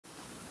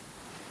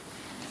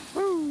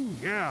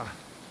yeah.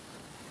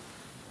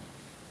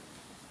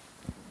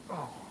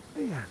 Oh,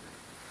 man.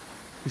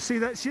 You see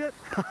that shit?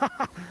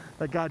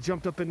 That guy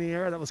jumped up in the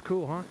air. That was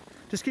cool, huh?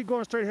 Just keep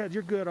going straight ahead.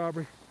 You're good,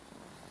 Aubrey.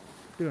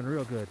 Doing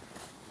real good.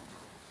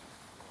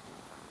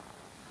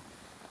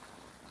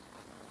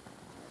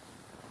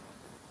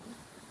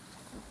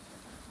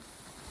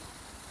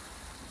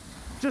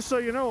 Just so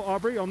you know,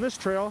 Aubrey, on this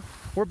trail,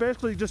 we're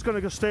basically just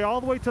going to stay all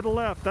the way to the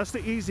left. That's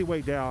the easy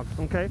way down,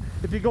 okay?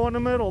 If you go in the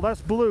middle,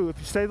 that's blue. If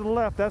you stay to the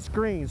left, that's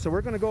green. So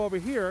we're going to go over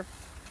here.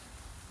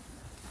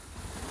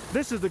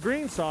 This is the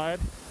green side.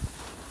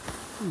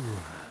 Ooh.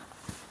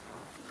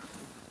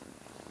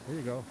 There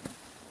you go.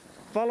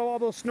 Follow all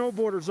those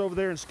snowboarders over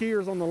there and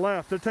skiers on the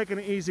left. They're taking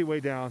the easy way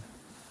down.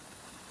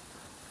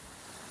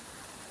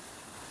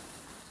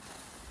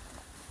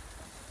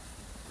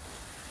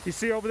 You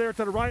see over there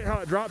to the right how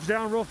it drops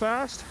down real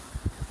fast?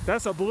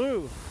 That's a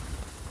blue.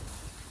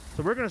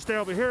 So we're going to stay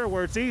over here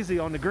where it's easy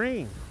on the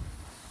green.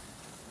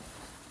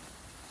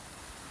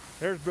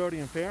 There's Brody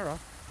and Farrah.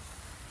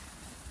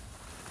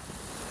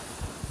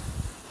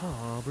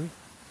 Oh, Aubrey.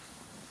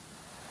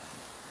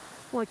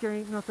 Like there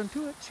ain't nothing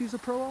to it. She's a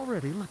pro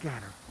already. Look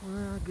at her.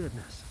 My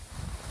goodness.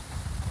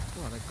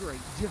 What a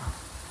great job.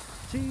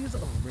 She's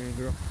an Aubrey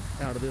girl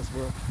out of this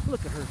world.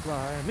 Look at her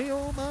fly. Me,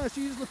 oh my,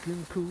 she's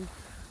looking cool.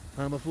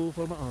 I'm a fool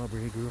for my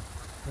Aubrey girl.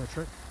 That's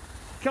right.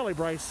 Kelly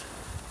Bryce,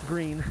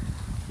 Green,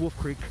 Wolf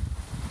Creek.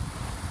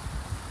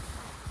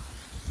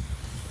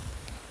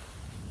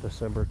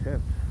 December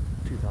 10th,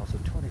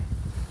 2020.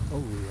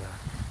 Oh yeah.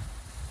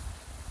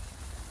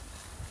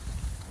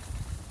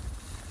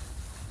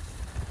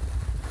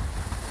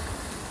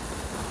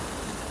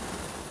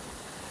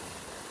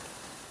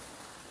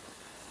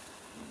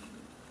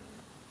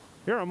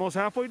 You're almost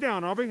halfway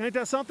down, Aubrey. Ain't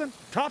that something?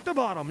 Top to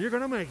bottom, you're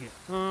gonna make it.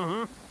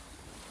 Uh-huh.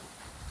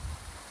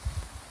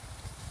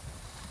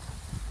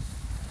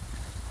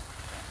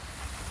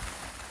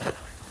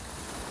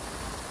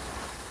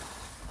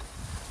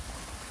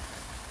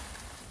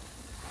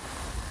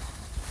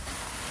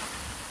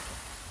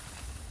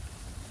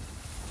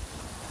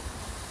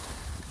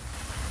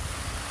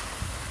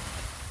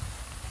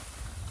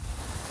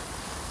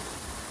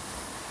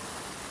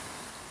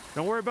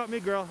 Don't worry about me,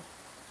 girl.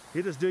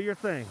 You just do your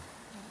thing.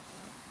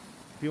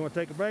 If you want to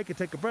take a break, you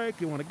take a break.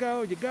 You want to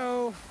go, you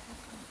go.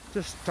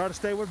 Just try to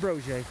stay with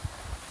Broje.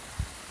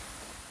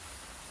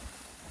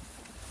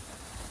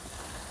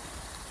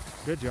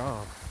 Good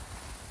job.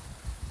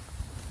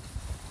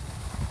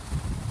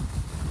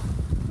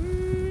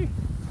 Whee!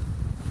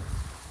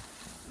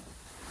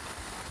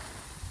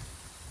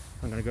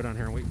 I'm going to go down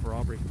here and wait for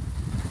Aubrey.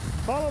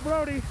 Follow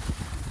Brody.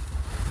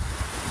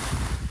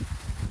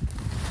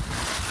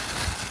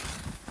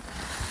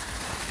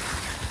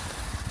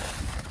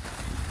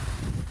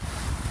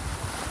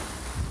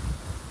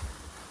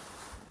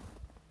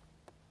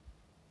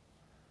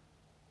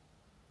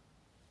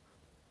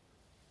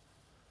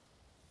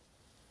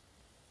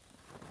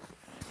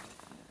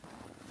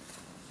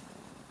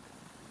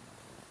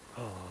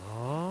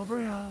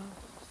 Abrie'S.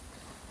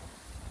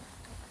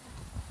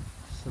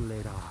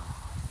 Later.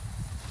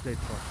 Stay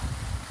put.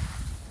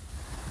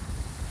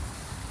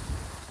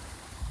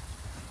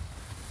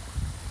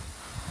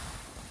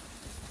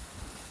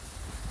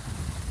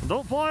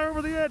 Don't fly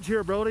over the edge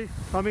here, Brody.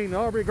 I mean,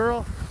 Aubrey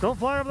girl. Don't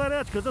fly over that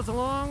edge because it's a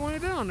long way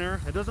down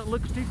there. It doesn't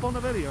look steep on the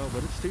video,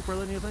 but it's steeper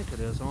than you think it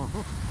is.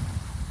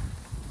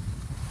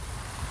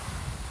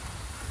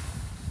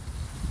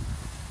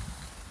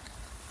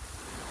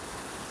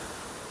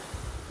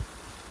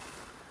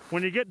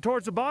 When you get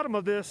towards the bottom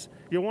of this,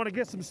 you want to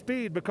get some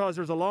speed because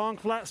there's a long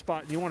flat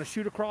spot and you want to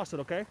shoot across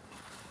it, okay?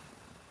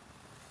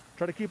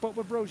 Try to keep up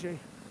with Broje.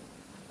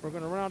 We're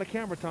going to run out of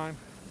camera time.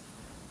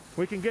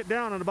 We can get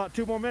down in about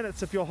 2 more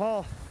minutes if you'll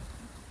haul.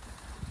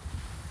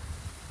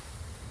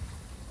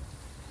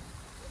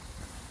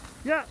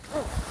 Yeah.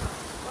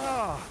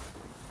 Oh.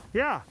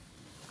 Yeah.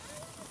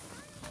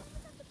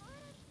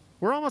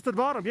 We're almost at the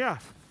bottom, yeah.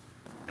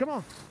 Come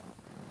on.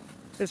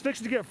 It's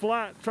fixing to get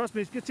flat. Trust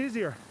me, it gets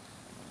easier.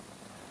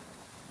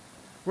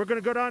 We're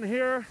going to go down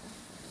here,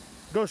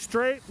 go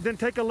straight, then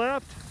take a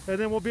left, and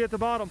then we'll be at the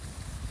bottom.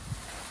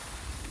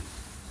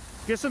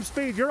 Get some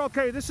speed. You're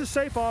okay. This is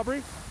safe,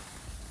 Aubrey.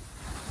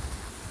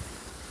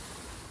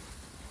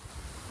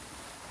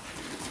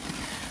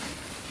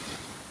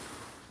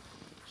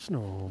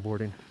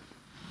 Snowboarding.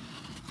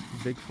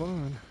 Big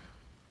fun.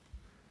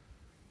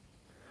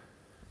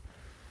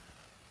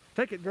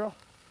 Take it, girl.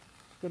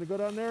 Gonna go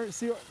down there and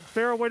see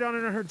Farrah way down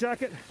in her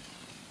jacket,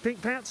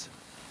 pink pants.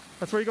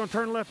 That's where you're gonna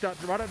turn left out,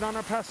 right down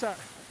there past that.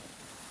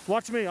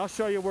 Watch me, I'll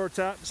show you where it's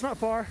at. It's not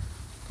far.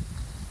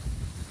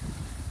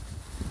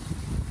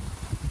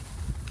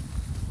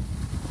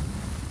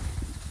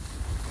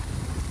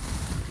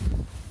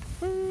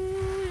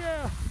 Ooh,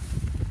 yeah.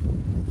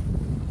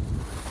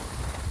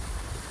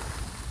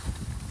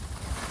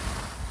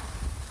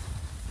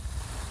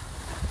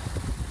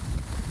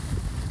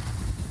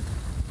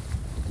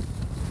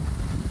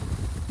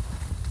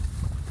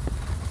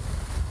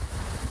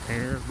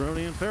 Here's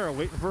Brody and Farrah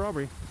waiting for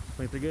Aubrey. I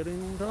think they're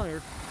getting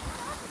tired.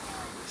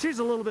 she's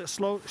a little bit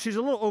slow. She's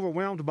a little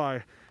overwhelmed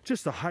by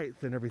just the height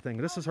and everything.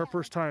 This is her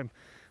first time,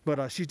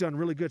 but she's done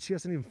really good. She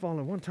hasn't even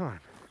fallen one time.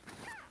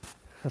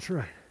 That's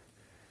right.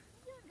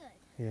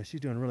 Yeah,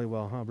 she's doing really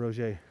well, huh,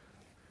 Broger?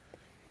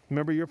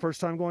 Remember your first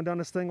time going down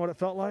this thing, what it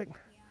felt like? Yeah.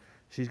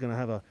 She's going to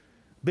have a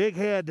big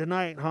head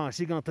tonight, huh?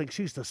 She's going to think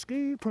she's the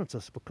ski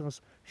princess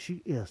because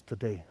she is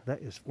today. That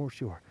is for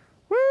sure.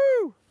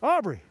 Woo!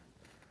 Aubrey!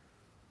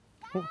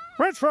 Yeah.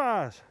 French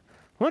fries!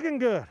 Looking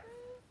good.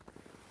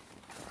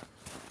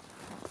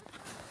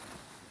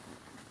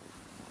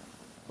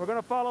 We're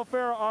going to follow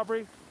Farrah,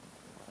 Aubrey.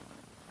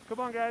 Come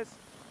on, guys.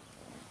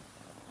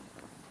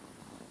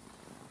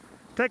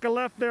 Take a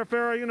left there,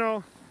 Farrah, you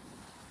know.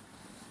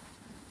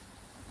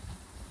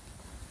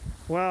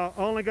 Well,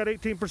 only got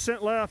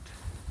 18% left.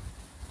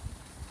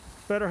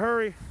 Better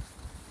hurry.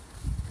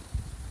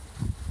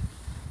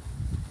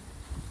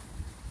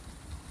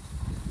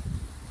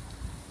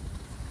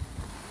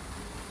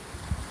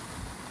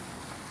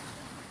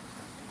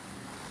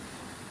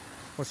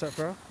 What's that,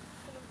 Farrah?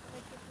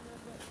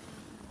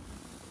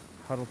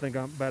 I don't think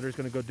battery's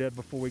going to go dead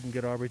before we can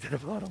get Aubrey to the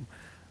bottom.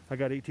 I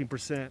got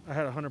 18%. I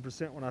had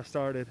 100% when I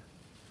started.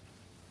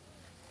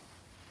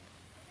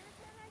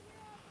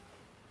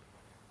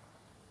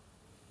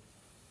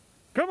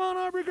 Come on,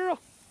 Aubrey girl.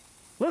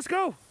 Let's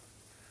go.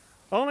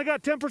 I only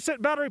got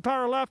 10% battery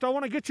power left. I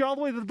want to get you all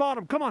the way to the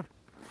bottom. Come on.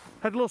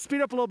 Had a little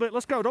speed up a little bit.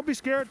 Let's go. Don't be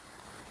scared.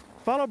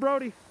 Follow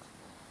Brody.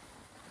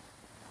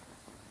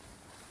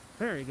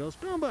 There he goes.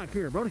 Come back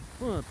here, Brody.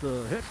 What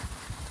the heck?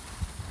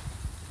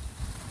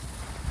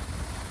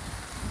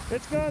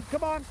 It's good.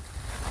 Come on.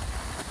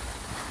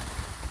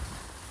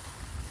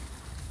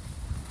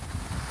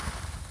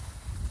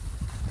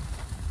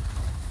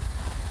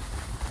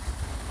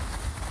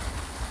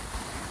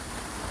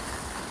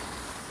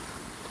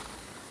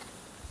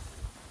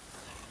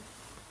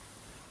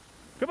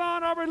 Come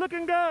on, Aubrey,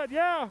 looking good.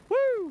 Yeah,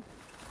 woo!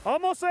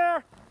 Almost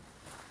there.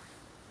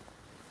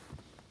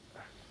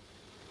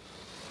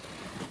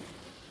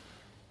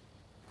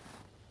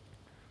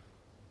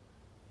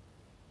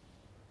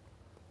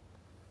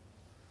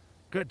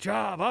 Good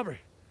job, Aubrey.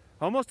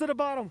 Almost to the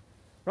bottom.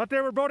 Right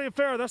there with Brody and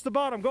Farrah. That's the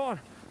bottom. Go on.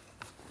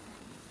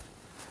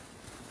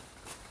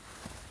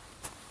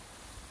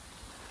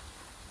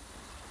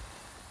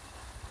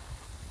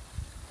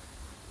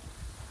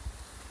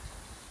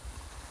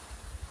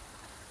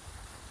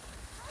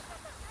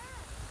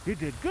 You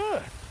did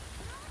good.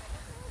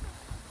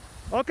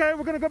 Okay,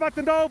 we're going to go back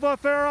to Nova,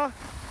 Farrah.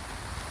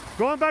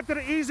 Going back to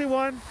the easy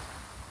one.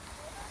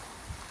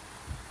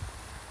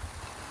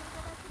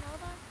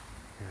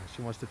 Yeah,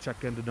 she wants to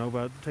check into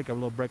Nova. Take a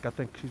little break. I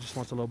think she just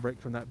wants a little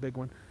break from that big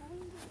one.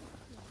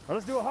 Well,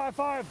 let's do a high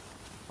five.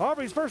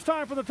 Aubrey's first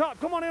time from the top.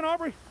 Come on in,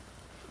 Aubrey.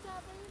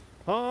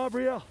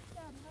 Abrie'S.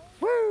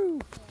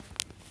 Woo!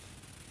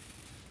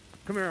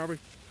 Come here, Aubrey.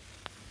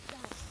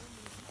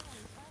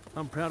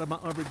 I'm proud of my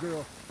Aubrey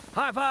girl.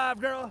 High five,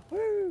 girl.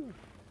 Woo!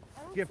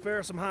 Give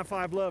Farrah some high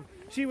five love.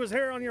 She was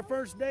here on your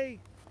first day.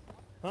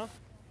 Huh?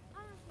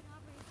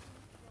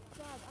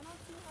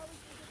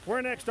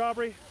 Where next,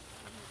 Aubrey?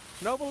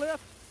 Nova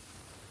lift?